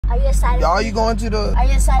Are you excited? Are you going to the? Are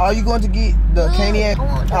you excited? Are you going to get the Caniac? I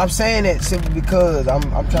want that. I'm saying that simply because I'm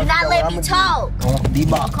trying to figure out what I'm gonna talk. get. I want the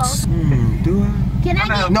box. Do I? Can I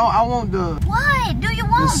get? No, I want the. What do you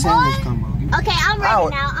want, sandwich boy? combo. Okay, I'm ready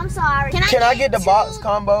now. I'm sorry. Can I get the box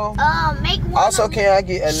combo? Make one. Also, can I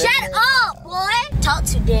get a? Shut up, boy. Talk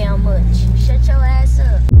too damn much. Shut your ass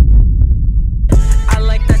up. I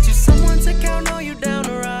like that you someone to count on you down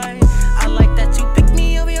the ride. I like that you pick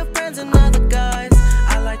me over your friends and other guys.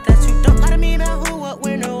 I like that you don't gotta mean a who, what,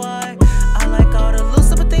 when, or why. I like all the little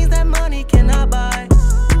simple things that money cannot buy.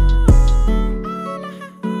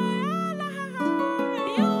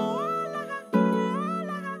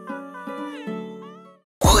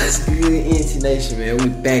 What's good, NT Nation, man? We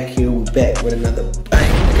back here. We back with another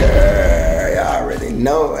banger. Y'all already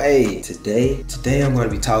know. Hey, today I'm gonna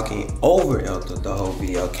be talking over Ethel the whole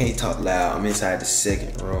video. Can't talk loud. I'm inside the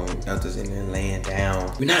second room. Ethel's in there laying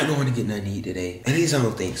down. We're not going to get nothing to eat today. At least I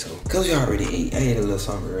don't think so. Cause we already ate. I ate a little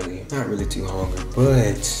something earlier. Not really too hungry.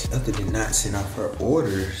 But Ethel did not send out her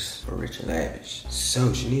orders for Rich and Lavish.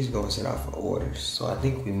 So she needs to go and send out for orders. So I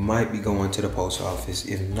think we might be going to the post office.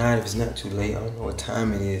 If it's not too late, I don't know what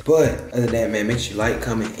time it is. But other than that, man, make sure you like,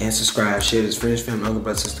 comment, and subscribe. Share this friends, family, uncle,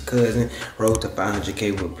 brother, sister, cousin. Road to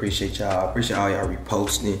 500K. We appreciate y'all. Appreciate all y'all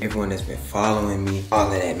reposting. Everyone that's been following me.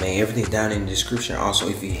 All of that, man. Everything's down in the description. Also,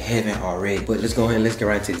 if you haven't already. But let's go ahead and let's get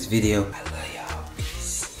right to this video. I love y'all.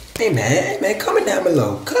 Peace. Hey, man, comment down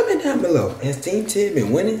below. Comment down below. Has Team Ted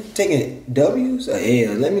been winning? Taking W's or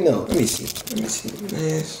L's? Let me know. Let me see.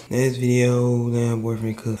 Last video, damn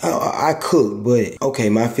boyfriend cook. I cook, but okay,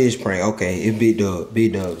 my fish prank. Okay, it's big dub.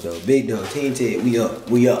 Big dubs though. Big dub. Team Ted, we up.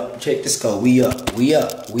 We up. Check the score. We up.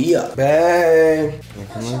 Bang.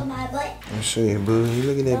 I'll show my butt. I'll show you, booty.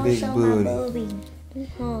 Look at that big booty.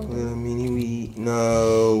 Little mini we eat.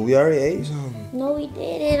 No, we already ate something. No, we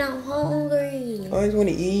didn't. I'm hungry. I always want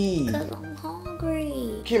to eat. Cause I'm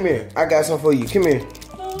hungry. Come here. I got something for you. Come here.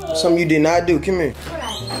 Something you did not do. Come here. What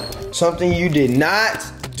I do? Something you did not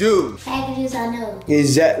do. Packages, I know.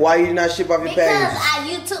 Is that why you did not ship off your packages? Because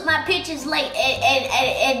you took my pictures late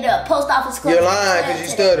and the post office closed. You're lying because you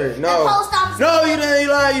stuttered. No. The post office. No, you didn't. You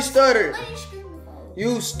lying. You stuttered. What are you screaming for?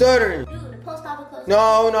 You stuttered. Dude, the post office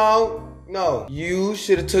closed. No. You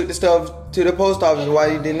should have took the stuff to the post office. Why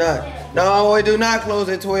you did not? No, it do not close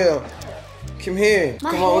at 12. Come here.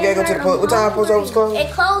 Come on, we gotta go to the post. What time post office closed? It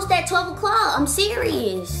closed at 12 o'clock. I'm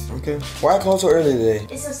serious. Okay. Why close so early today?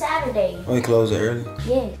 It's a Saturday. Oh, you closed it early?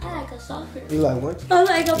 Yeah. I like a soccer. You like what? I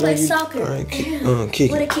like to play soccer. All right, kick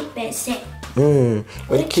it. What a kickback set. Where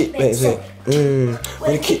the kickbacks at?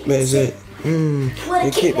 Where the kickbacks at? Where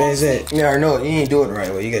the kickbacks at? You already know it. You ain't doing it the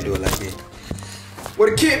right way. You gotta do it like this. Where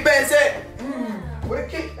the kickbacks at? Where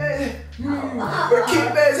the kickbacks at? Where the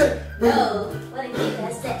kickbacks at? No. What a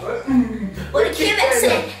kickback set. What a kickback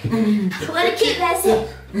set. What a kickback set.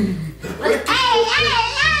 Hey!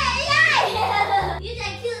 You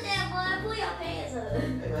just killed that boy. Pull your pants up. Hey,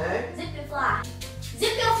 man. Zip your fly.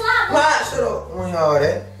 Zip your fly, boy. Fly, shut up. I want all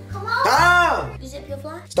that. Come on. Ah! You zip your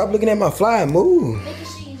fly? Stop looking at my fly. Move. Making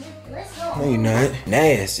sure you zip it. Let's go. No, you're not.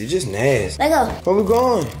 Nasty. Just nasty. Let's go. Where we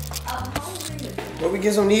going? I'm hungry. Where we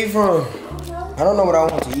get some to eat from? I don't know what I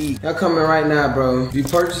want to eat. Y'all coming right now, bro. If you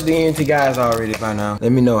purchased the ENT guides already by now,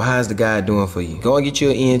 let me know how's the guide doing for you. Go and get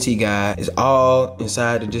your ENT guide. It's all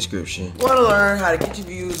inside the description. You want to learn how to get your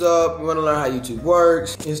views up. You want to learn how YouTube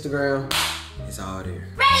works, Instagram. It's all there.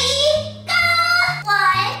 Ready? Go! 1,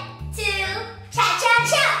 2,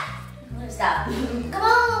 cha-cha-cha. Stop. Come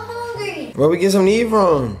on, I'm hungry. Where we get some to eat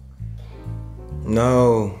from?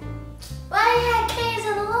 No. Why you had canes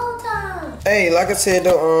in a long time? Hey, like I said,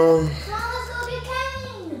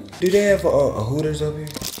 do they have a Hooters up here?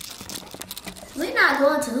 We're not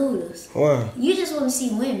going to Hooters. Why? You just want to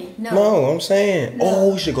see women. No, I'm saying. No.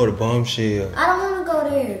 Oh, we should go to Bombshell. I don't want to go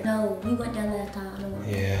there. No, we went there last time. I don't want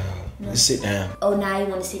to. Yeah. No. Let's sit down. Oh, now you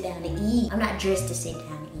want to sit down to eat. I'm not dressed to sit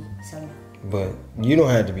down to eat, so no. But you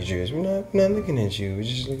don't have to be dressed. We're not looking at you. We're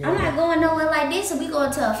just looking at you. I'm not going nowhere like this, so we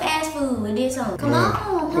going to a fast food and did something. Come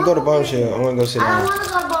on. We go to Bombshell. I want to go sit down. I don't want to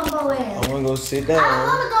go to Bombshell. I want to go sit down. I don't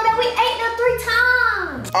want to go there. We ate there 3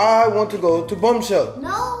 times. I want to go to Bombshell.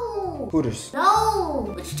 No. Hooters. No.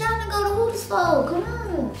 What you trying to go to Hooters for? Come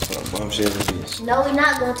on. So Bombshell it is. No, we're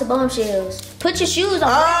not going to Bombshells. Put your shoes on.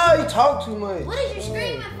 Ah, you talk too much. What is you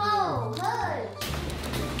screaming for? Hush.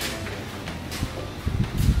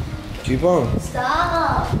 Keep on.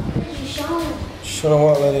 Stop. What is you showing? Shouldn't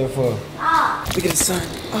walk like that for. Stop. Look at the sun.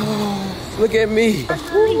 Oh, look at me. Look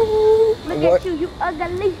What? at you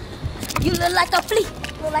ugly. You look like a flea.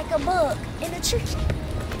 You look like a bug in a tree.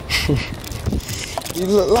 You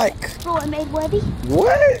look like. Boy, Mayweather.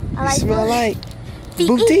 What? I like you smell bugs. like.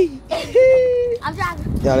 Booty. I'm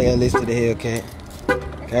driving. Y'all gotta listen to the Hellcat.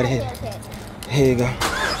 Gotta hit. Here you go.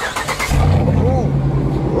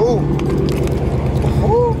 Ooh.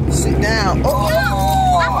 Sit down. Oh,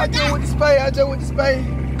 I just went to spay.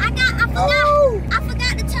 I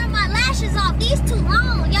forgot to turn my lashes off. These too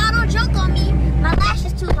long. Y'all don't joke on me. My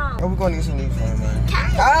lashes too long. Oh, we're going to get some new phone, man.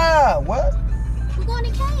 Cave. Ah, what? We're going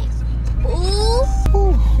to cave. Ooh.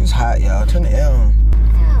 It's hot, y'all. Turn the air on.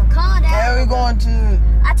 Damn, calm down. Where are we going to?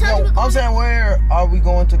 I told you we're going I'm saying, where are we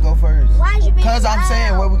going to go first? Why is you being so loud? Because I'm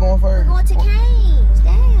saying, where we going first? We're going to caves.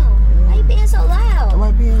 Damn. Why you being so loud? Am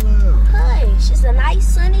I being loud? Hush. It's a nice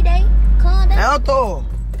sunny day. Calm down. Ethel.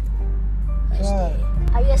 God.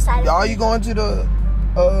 Are you excited? Are you going to the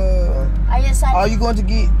Are you excited? Are you going to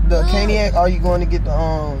get the caniac? Are you going to get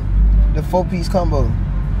the 4-piece combo?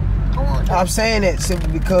 I'm saying that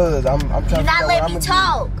simply because I'm trying to figure out what I'm gonna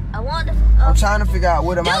talk. I want the I'm trying to figure out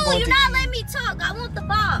what am I going to you're not letting me talk. I want the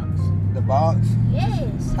box. The box?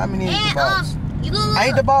 Yes. How many is the box? You look.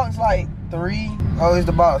 Ain't the box like 3? Oh, is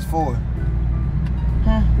the box 4?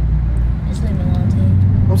 Just leave me alone, Ted.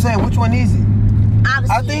 I'm saying, which one is it?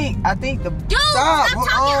 Obviously. I think the Dude, stop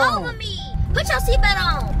talking over me. Put your seatbelt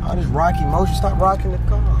on. Oh, this rocky motion. Stop rocking the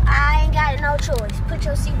car. I ain't got no choice. Put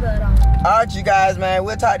your seatbelt on. Alright, you guys, man.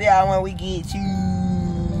 We'll talk to y'all when we get to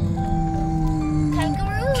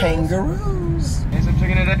kangaroos. Need some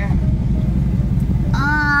chicken today?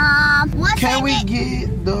 What? Can we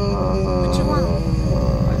get the? What you want?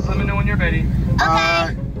 Just let me know when you're ready.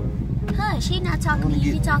 Okay. Hush, he not talking to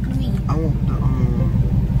you. He talking to me. I want the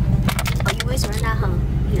Oh, you whispering now, huh?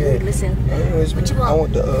 Yeah. Listen. What you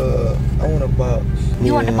want? I want a box.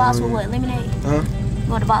 You want the box with what? Lemonade? Huh?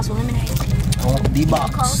 You want the box with lemonade? I want the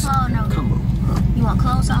box. Coleslaw or no? Combo. Huh? You want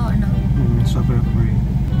coleslaw or no? Stop it up for me.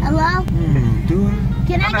 Hello? Do it.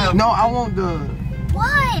 Can I get? No, I want the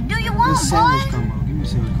What do you want, sandwich boy? combo. Give me a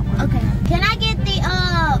sandwich combo. Okay. Can I get the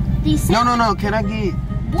sandwich? No. Can I get?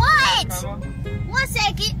 What? 1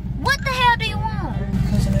 second. What the hell do you want?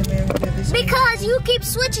 Because you keep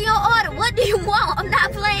switching your order. What do you want? I'm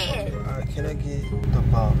not playing. Can I get the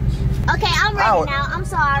box? Okay, I'm ready now. I'm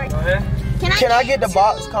sorry. Go ahead. Can I get the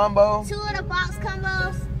box combo? 2 of the box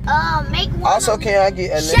combos. Make one. Also, can I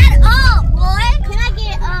get a? Shut up, boy. Can I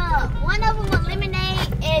get one of them with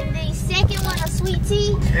lemonade and the second one a sweet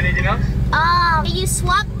tea? Anything else? Can you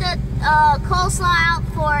swap the coleslaw out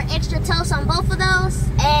for extra toast on both of those?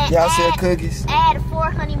 And Y'all said cookies. Add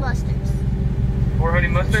 4 honey mustards. 4 honey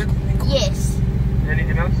mustard? Yes.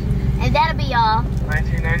 Anything else? And that'll be all.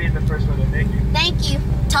 $19.90 is the first one. Thank you. Thank you.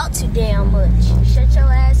 Talk too damn much. Shut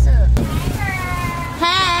your ass up.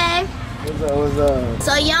 Hey. What's up?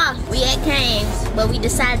 So y'all, we at Cane's, but we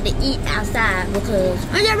decided to eat outside because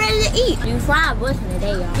we're just ready to eat. You fried busting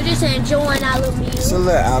today, y'all. We're just enjoying our little meal. It's a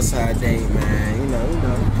little outside date, man. You know.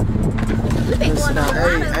 We've been going on a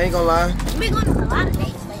lot of. I ain't gonna lie. We've been going on a lot of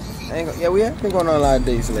dates lately. We have been going on a lot of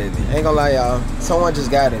dates lately. Ain't gonna lie, y'all. Someone just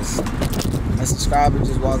got us. A subscriber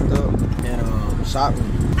just walked up and shopped me.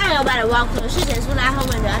 I ain't nobody walked up. She just went out her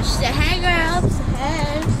window. She said, "Hey, girl." I said,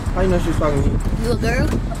 "Hey." How you know she was talking to me? You a girl?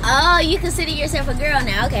 Oh, you consider yourself a girl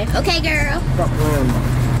now. Okay. Okay, girl.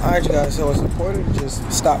 Alright, you guys. So a supporter just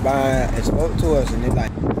stopped by and spoke to us, and it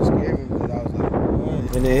like scared me because I was like,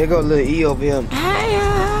 what? And then here go little E over here. Hey.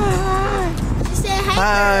 She said, "Hey."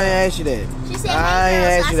 I ain't asked you that. She said, I "Hey, ain't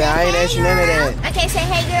girl." asked you that. I ain't asked you none of that. I can't say,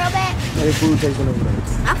 "Hey, girl," back. How the food tasting over there?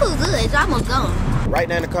 My food good. It's almost gone. Right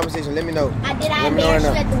now in the conversation, let me know. I Let me know embarrass right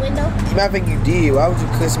you now. at the window? Matter of fact, you did. Why would you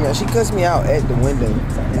cuss me out? She cussed me out at the window,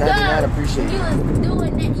 and I did not appreciate You it. was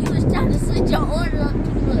doing that. You was trying to switch your order up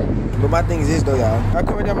too much. But my thing is this though, y'all. I'll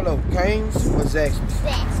comment down below. Cane's or Zaxby's?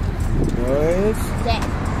 Zaxby's. What?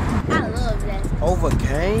 Zaxby's. I love Zaxby's. Over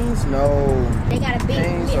Cane's? No. They got a big,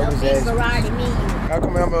 Cane's a over big Zaxby's. variety menu. I'll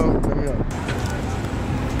comment down below. Let me know.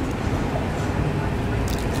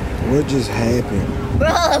 What just happened? Bro,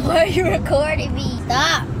 why are you recording me?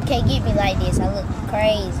 Stop. You can't get me like this. I look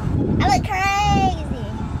crazy. I look crazy.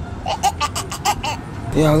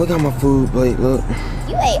 Yeah, look at my food plate. Look.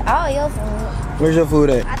 You ate all your food. Where's your food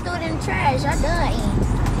at? I threw it in the trash. I done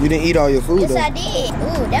eating. You didn't eat all your food Yes, though. I did.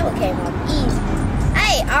 Ooh, that one came off easy. I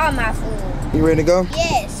ate all my food. You ready to go?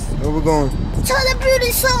 Yes. Where we going? To the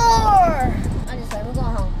beauty store. I'm just like, we're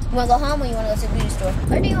going home. You want to go home or you want to go to the beauty store?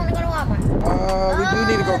 Or do you want to go to Walmart? We do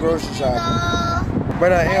need to go grocery shopping.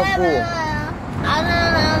 But I am full.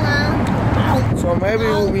 So maybe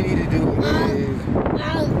what we need to do is...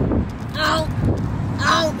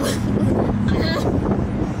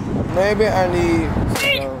 Maybe I need...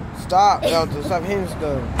 Stop, Delta. Stop hitting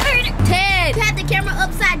stuff. Ted, you have the camera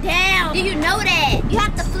upside down. Do you know that? You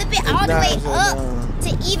have to flip it all the way up. to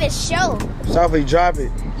even show. Stop or you drop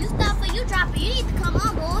it. You stop or you drop it. You need to come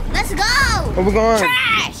on, boy. Let's go. Where we going?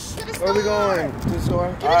 Trash. To the store. Where we going? To the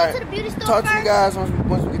store? Can we go to the beauty store Talk to you guys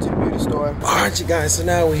once we get to the beauty store. Alright, you guys. So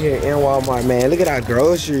now we're here in Walmart, man. Look at our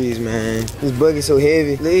groceries, man. This buggy's so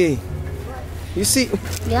heavy. Lee, you see?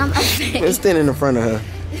 Yeah, I'm Let's stand in the front of her.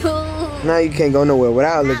 Now you can't go nowhere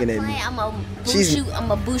without looking at me. I'm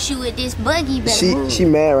gonna boost you with this buggy, baby. She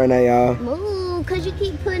mad right now, y'all. Move, cause you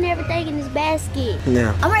keep putting everything in this basket.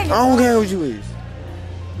 Now, I'm ready to I don't go. care what you is.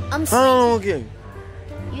 I'm I serious. don't care.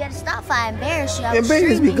 You gotta stop if I embarrass you. Your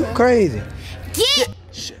babies be crazy. Get.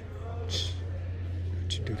 Shh.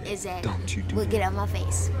 Don't you do that. Exactly. Don't you do Well, get out my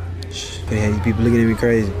face. that. Shh. But yeah, these people looking at me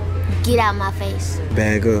crazy. Get out my face.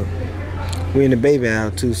 Bag up. We in the baby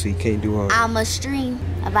aisle too, so you can't do all that. I'm a stream.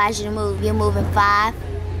 I advise you to move. You're moving 5,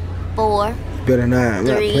 4. Better not. I'm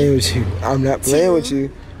not 3, playing with you. I'm not playing 2, with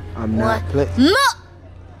you. I'm not playing. Move.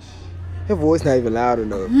 Her voice not even loud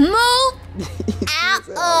enough. Move out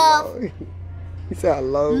of You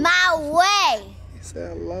sound low. my way. You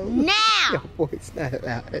sound low. Now. Your voice not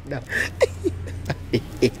loud enough.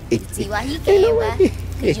 See why he came, but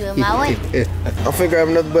cause you in my way. I'm finna grab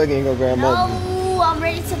another buggy and go grab my. No, I'm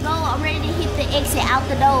ready to go. I'm ready to hit the exit out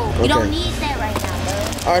the door. Okay. You don't need that right now, bro.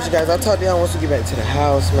 Alright, you guys, I'll talk to y'all once we get back to the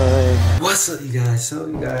house, man. What's up, you guys? So,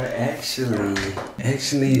 you guys,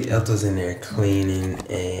 actually, Ethel's in there cleaning,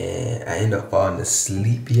 and I ended up falling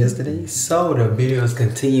asleep yesterday. So, the video is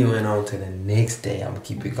continuing on to the next day. I'm gonna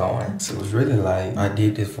keep it going. So, it was really like, I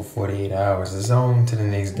did this for 48 hours. It's on to the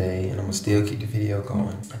next day, and I'm gonna still keep the video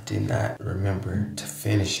going. I did not remember to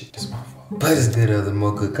finish it. That's my fault. But it's good other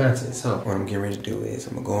more good content. So, what I'm getting ready to do is,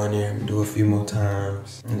 I'm gonna go in there and do a few more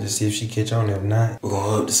times, and just see if she catch on. If not, we're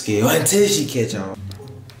gonna up the scale until she catch on.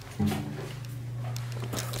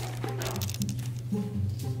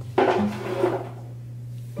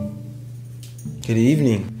 Good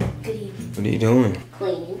evening. Good evening. What are you doing?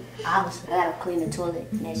 Cleaning. Obviously, I gotta clean the toilet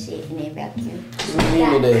and that shit and then vacuum. What are you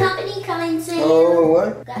doing today? Company coming soon. Oh,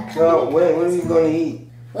 what? Got company So, what are we gonna eat?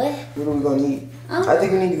 What? What are we gonna eat? Oh. I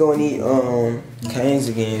think we need to go and eat Cane's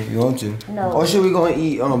again if you want to. No. Or should we go and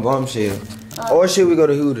eat Bombshell? Or should we go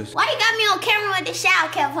to Hooters? Why you got me on camera with the shower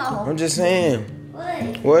cap on? I'm just saying.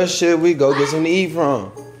 What? Where should we go get something to eat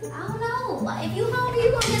from? I don't know. If you hungry,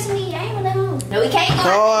 you gonna get some meat. I ain't really hungry. No, we can't go.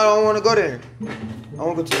 No, I don't want to go there. I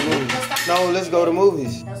want to go to the movies. No, let's go to the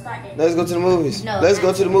movies. Don't start that. Let's go to the movies. No, Let's not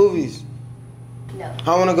go to the movies. No.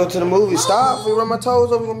 I want to go to the movies. Stop. If we run my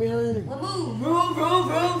toes over, we're going to be hurting. Well, move.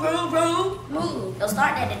 Move. Don't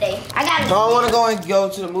start that today. I got it. No, I want to go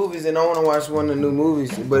to the movies and I want to watch one of the new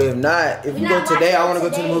movies. But if not, if we go today, I want to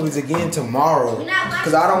go to the movies again tomorrow.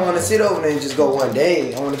 Because I don't want to sit over there and just go one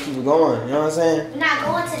day. I want to keep it going. You know what I'm saying? We're not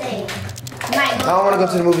going today. I don't want to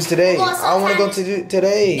go to the movies today. I want to go to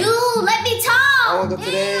today. Dude, let me talk. I want to go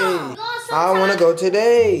today. Damn. I want to go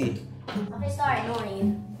today. I'm gonna start ignoring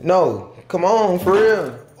you. No, come on, for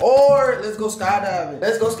real. Or let's go skydiving.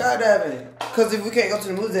 Let's go skydiving. Cause if we can't go to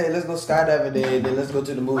the movies, then let's go skydiving. Then let's go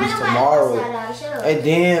to the movies tomorrow. And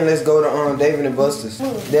then let's go to David and Buster's.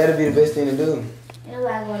 That'll be the best thing to do.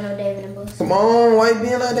 Nobody going to David and Buster's. Come on, why you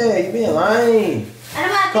being like that? You being lame.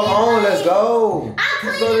 Come on, let's go.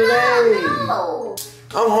 I'm cleaning up. No.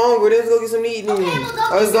 I'm hungry. Let's go get some to eat. Okay,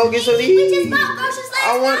 Let's go get some to eat. We just bought groceries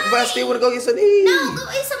last night. But I still want to go get some to eat. No, go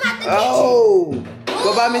eat some out the kitchen. Oh,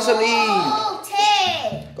 go buy me some to eat. Oh,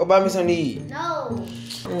 Ted. Go buy me some to eat. No.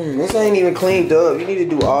 This ain't even cleaned up. You need to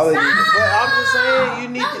do all of this. But I'm just saying, you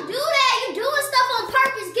need Don't do that. You doing stuff on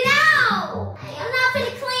purpose. Get out. Hey, I'm not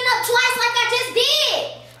finna clean up twice like I just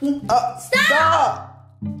did. Stop.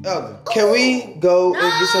 Elder, can we go and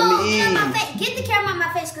get something to eat? Get the camera on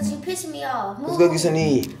my face because you're pissing me off. Move. Let's go get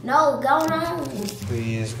something to eat. No, go on.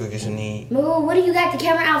 Please, let's go get something to eat. Move. What do you got the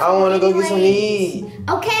camera out for? I want to go get something to eat.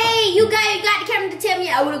 Okay, you got the camera to tell me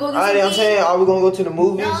I want to go get something to eat. I'm saying, are we going to go to the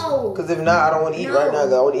movies? No. Because if not, I don't want to eat right now.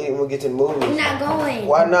 I want to eat when we get to the movies. We're not going.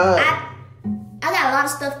 Why not? I got a lot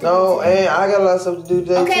of stuff to do. No, and I got a lot of stuff to do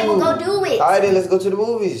today okay, too. well, go do it. All right, then let's go to the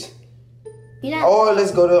movies. Or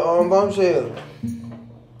let's go to Bombshell.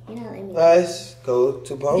 Let's go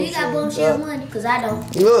to Bombshell. Do you got Bombshell money? Because I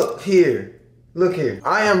don't. Look here. Look here.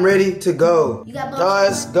 I am ready to go. You got Bombshell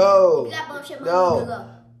Let's go. You got Bombshell money? No. Go.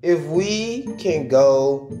 If we can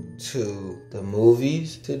go to the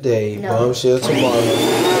movies today, Bombshell tomorrow, and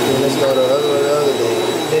then let's go the other day,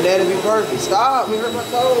 then that'll be perfect. Stop. You hurt my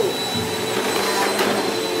toes.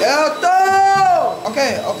 Ethel!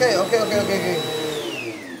 Okay.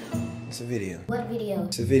 It's a video. What video?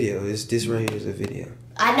 It's a video. This right here is a video.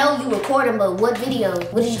 I know you recording, but what video?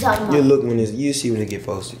 What are you talking about? You look when you see when it get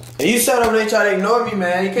posted. And you sat over there and try to ignore me,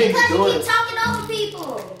 man. You can't because be doing you keep talking over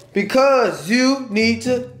people. Because you need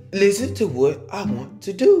to listen to what I want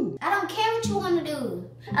to do. I don't care what you want to do.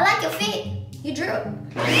 I like your fit. You drip.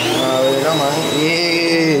 Alright, I'm out.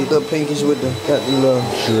 Yeah, little pinkish with the got the little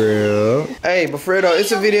drip. Hey, but Fredo,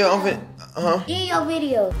 it's a video. I'm finna. In your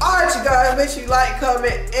video. Alright, you guys, make sure you like,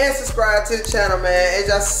 comment, and subscribe to the channel, man. As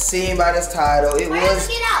y'all seen by this title, it was.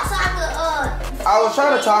 Get out so I could. I was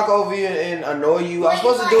trying to talk over you and annoy you. I was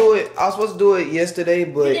supposed to do it. I was supposed to do it yesterday,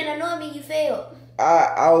 but you didn't annoy me. You failed.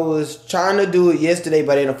 I was trying to do it yesterday,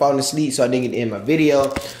 but I ended up falling asleep, so I didn't get to end my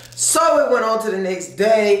video. So it went on to the next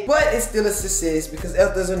day, but it's still a success because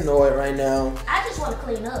Ethel's annoyed right now. I just want to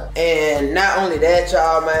clean up. And not only that,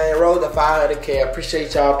 y'all, man, roll the 500K. I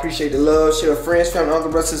appreciate y'all, appreciate the love. Share with friends, family,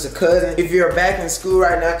 uncle, brother, sister, cousin. If you're back in school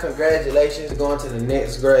right now, congratulations, going to the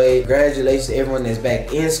next grade. Congratulations to everyone that's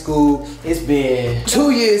back in school. It's been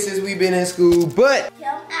 2 years since we've been in school, but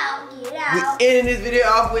Come out, get out. we ending this video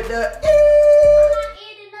off with the